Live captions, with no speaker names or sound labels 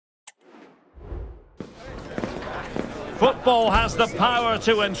Football has the power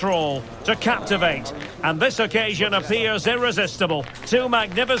to enthrall, to captivate, and this occasion appears irresistible. Two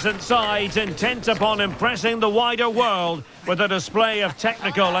magnificent sides intent upon impressing the wider world with a display of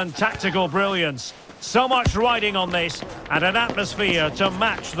technical and tactical brilliance. So much riding on this, and an atmosphere to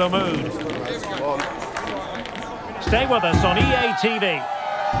match the mood. Stay with us on EA TV.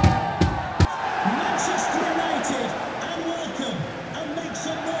 Manchester United, and welcome, and make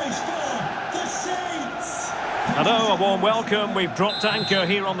some noise for the Saints! Hello, a warm welcome. We've dropped anchor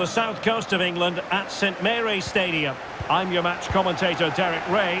here on the south coast of England at St Mary's Stadium. I'm your match commentator Derek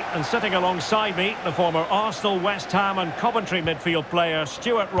Ray, and sitting alongside me, the former Arsenal, West Ham and Coventry midfield player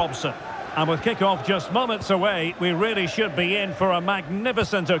Stuart Robson. And with kick-off just moments away, we really should be in for a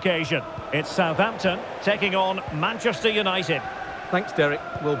magnificent occasion. It's Southampton taking on Manchester United. Thanks, Derek.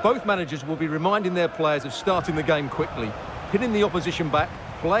 Well, both managers will be reminding their players of starting the game quickly, pinning the opposition back,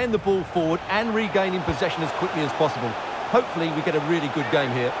 playing the ball forward and regaining possession as quickly as possible. Hopefully we get a really good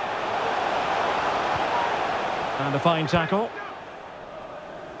game here. And a fine tackle.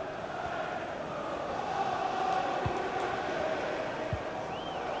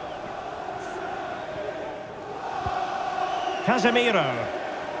 Casemiro.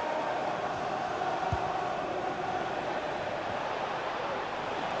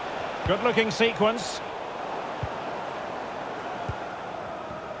 Good-looking sequence.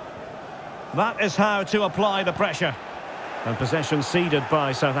 That is how to apply the pressure. And possession ceded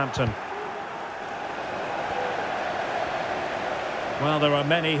by Southampton. Well, there are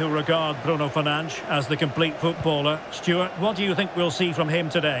many who regard Bruno Fernandes as the complete footballer. Stuart, what do you think we'll see from him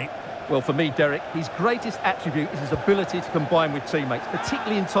today? Well, for me, Derek, his greatest attribute is his ability to combine with teammates,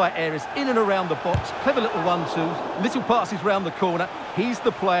 particularly in tight areas, in and around the box, clever little one-twos, little passes round the corner. He's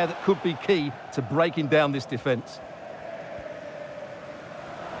the player that could be key to breaking down this defence.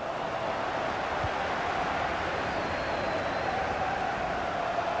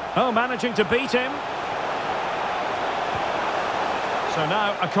 Oh, managing to beat him. So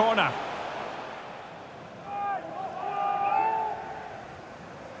now a corner.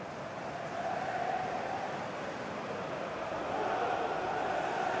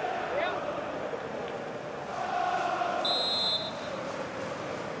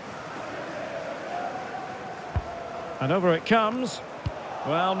 And over it comes.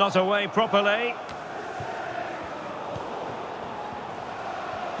 Well, not away properly.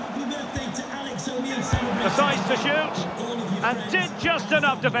 Happy birthday to Alex O'Neill celebrating. Decides to shoot. And did just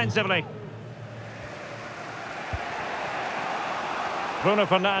enough defensively. Bruno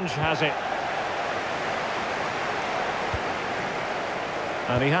Fernandes has it.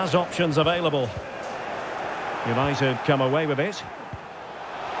 And he has options available. United come away with it.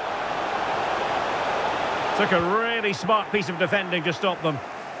 Took a really smart piece of defending to stop them.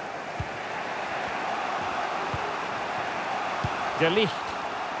 De Ligt.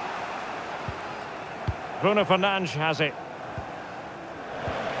 Bruno Fernandes has it.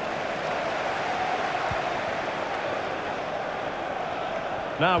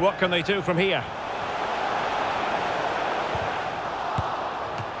 Now what can they do from here?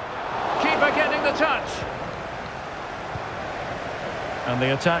 Keeper getting the touch. And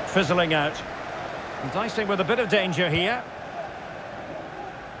the attack fizzling out. Enticing with a bit of danger here.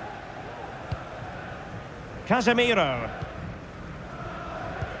 Casemiro.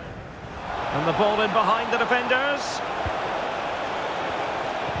 And the ball in behind the defenders.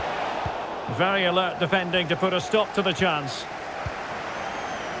 Very alert defending to put a stop to the chance.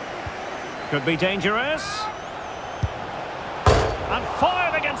 Could be dangerous. And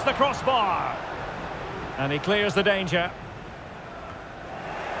fired against the crossbar. And he clears the danger.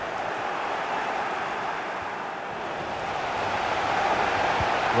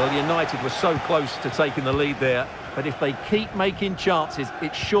 Well, United were so close to taking the lead there, but if they keep making chances,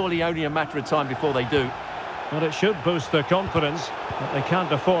 it's surely only a matter of time before they do. Well, it should boost their confidence, but they can't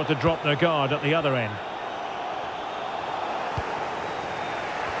afford to drop their guard at the other end.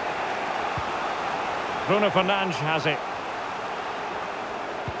 Bruno Fernandes has it.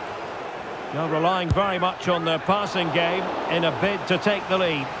 Now relying very much on their passing game in a bid to take the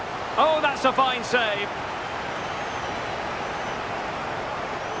lead. Oh, that's a fine save.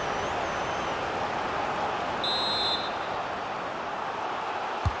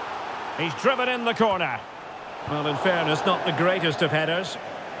 He's driven in the corner. Well, in fairness, not the greatest of headers.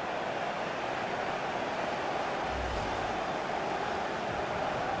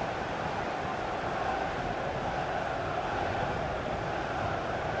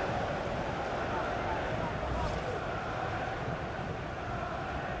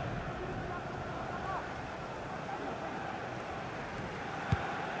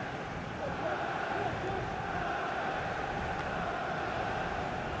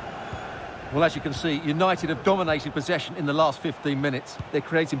 Well, as you can see, United have dominated possession in the last 15 minutes. They're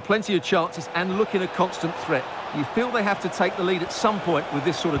creating plenty of chances and looking a constant threat. You feel they have to take the lead at some point with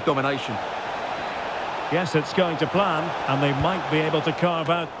this sort of domination. Yes, it's going to plan, and they might be able to carve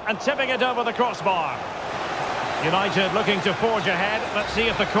out. And tipping it over the crossbar. United looking to forge ahead. Let's see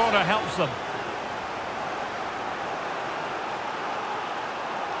if the corner helps them.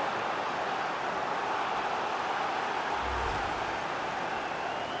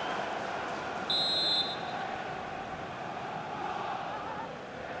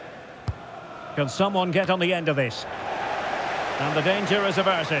 Can someone get on the end of this? And the danger is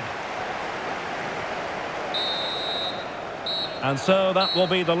averted. And so that will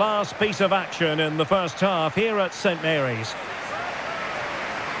be the last piece of action in the first half here at St Mary's.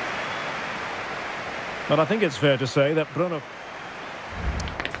 But I think it's fair to say that Bruno...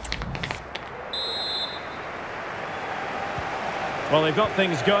 Well, they've got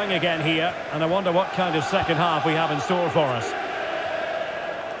things going again here, and I wonder what kind of second half we have in store for us.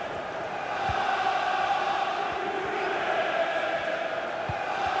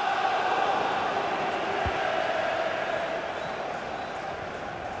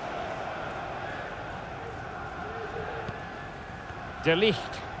 De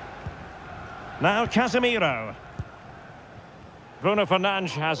Ligt. Now Casemiro. Bruno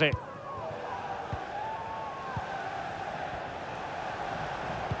Fernandes has it.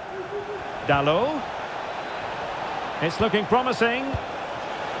 Dalot. It's looking promising.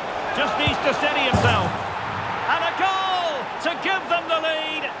 Just needs to steady himself. And a goal to give them the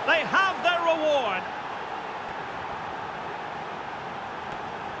lead. They have their reward.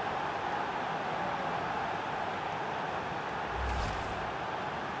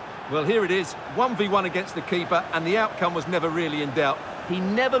 Well, here it is, 1v1 against the keeper, and the outcome was never really in doubt. He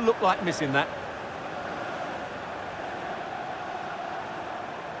never looked like missing that.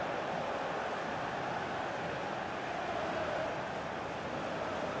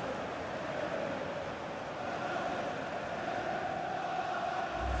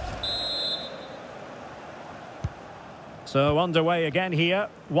 So underway again here,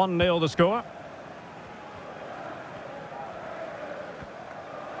 1-0 the score.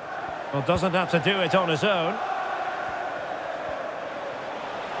 Well, doesn't have to do it on his own.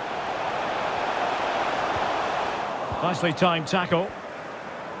 Nicely timed tackle.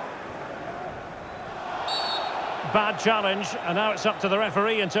 Bad challenge, and now it's up to the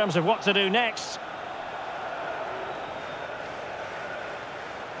referee in terms of what to do next.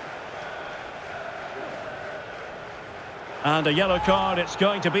 And a yellow card it's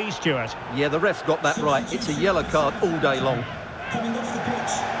going to be, Stuart. Yeah, the ref's got that right. It's a yellow card all day long. Coming off the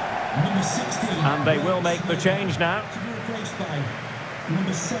pitch. Number 16. And they will make the change now. To be replaced by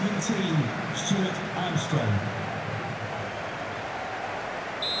number 17, Stuart Armstrong.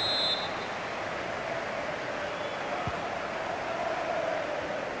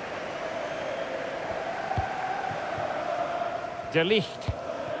 De Ligt.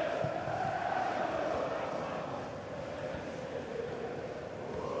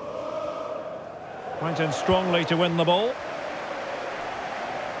 Went in strongly to win the ball.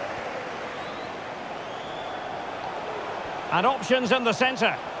 And options in the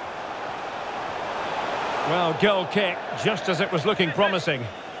centre. Well, goal kick, just as it was looking promising.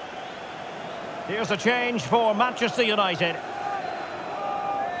 Here's a change for Manchester United.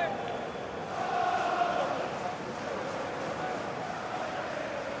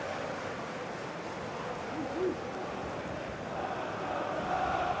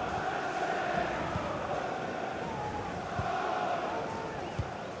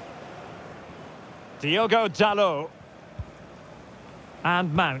 Diogo Dalot.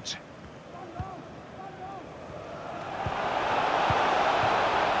 And Mount.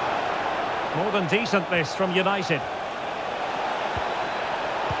 More than decent this from United.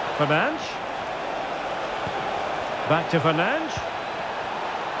 Fernandes. Back to Fernandes.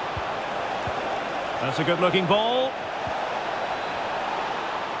 That's a good-looking ball.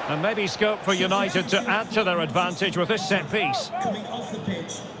 And maybe scope for United to add to their advantage with this set piece. Coming off the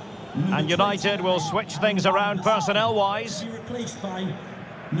pitch. And United will switch things around personnel-wise. To be replaced by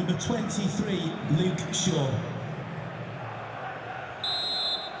number 23, Luke Shaw.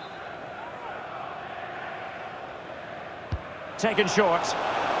 Taken short.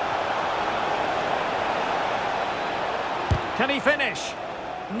 Can he finish?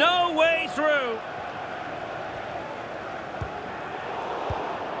 No way through.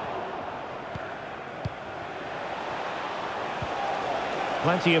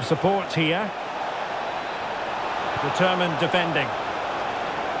 Plenty of support here. Determined defending.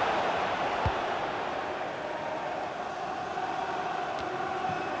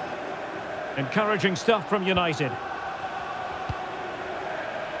 Encouraging stuff from United.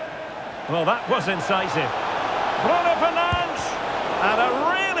 Well, that was incisive. Bruno Fernandes! And a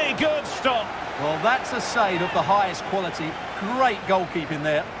really good stop. Well, that's a save of the highest quality. Great goalkeeping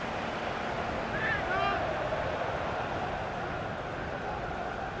there.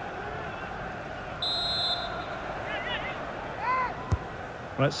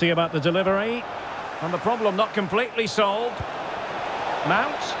 Let's see about the delivery. And the problem not completely solved.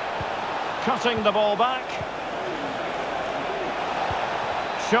 Mount. Cutting the ball back.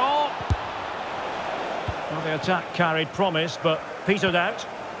 Shaw. Well, the attack carried promise, but petered out.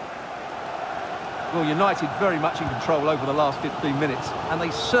 Well, United very much in control over the last 15 minutes, and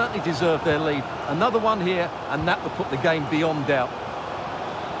they certainly deserve their lead. Another one here, and that will put the game beyond doubt.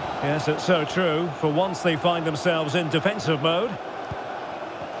 Yes, it's so true. For once they find themselves in defensive mode.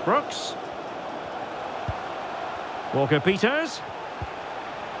 Brooks. Walker-Peters.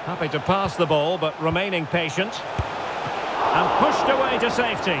 Happy to pass the ball, but remaining patient. And pushed away to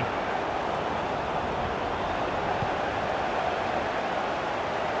safety.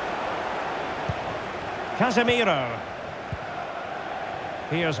 Casemiro.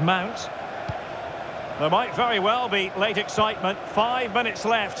 Here's Mount. There might very well be late excitement. 5 minutes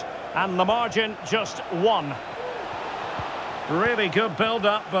left, and the margin just 1. Really good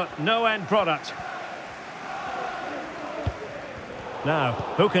build-up, but no end product. Now,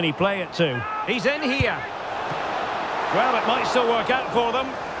 who can he play it to? He's in here. Well, it might still work out for them.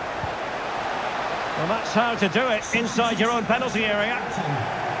 Well, that's how to do it inside your own penalty area.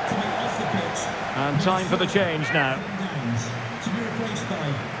 And time for the change now. To be replaced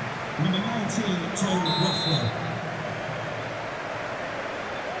by number 19, Tom Ruffler.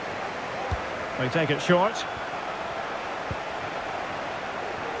 They take it short.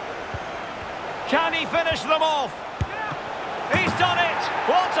 Can he finish them off? He's done it!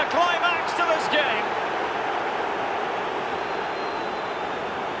 What a climax to this game!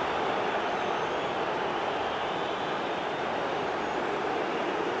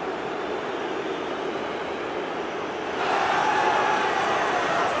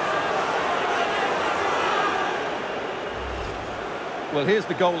 Well, here's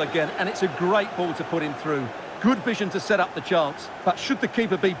the goal again, and it's a great ball to put him through. Good vision to set up the chance, but should the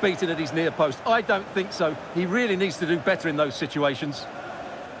keeper be beaten at his near post? I don't think so. He really needs to do better in those situations.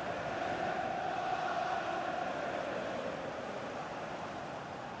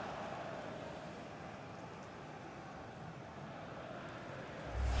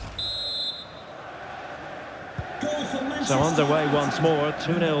 So underway once more,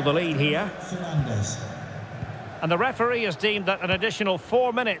 2-0 the lead here. And the referee has deemed that an additional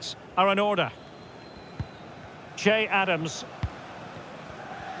 4 minutes are in order. Che Adams.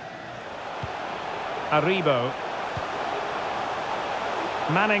 Aribo.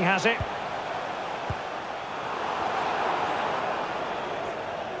 Manning has it.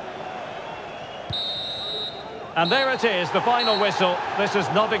 And there it is, the final whistle. This is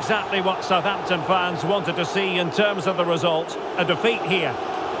not exactly what Southampton fans wanted to see in terms of the result. A defeat here.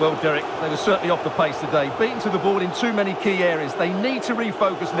 Well, Derek, they were certainly off the pace today. Beaten to the ball in too many key areas. They need to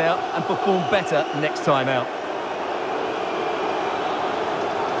refocus now and perform better next time out.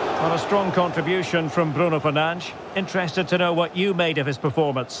 Well, a strong contribution from Bruno Fernandes. Interested to know what you made of his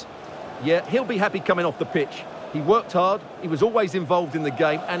performance. Yeah, he'll be happy coming off the pitch. He worked hard, he was always involved in the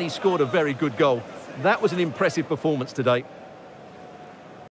game, and he scored a very good goal. That was an impressive performance today.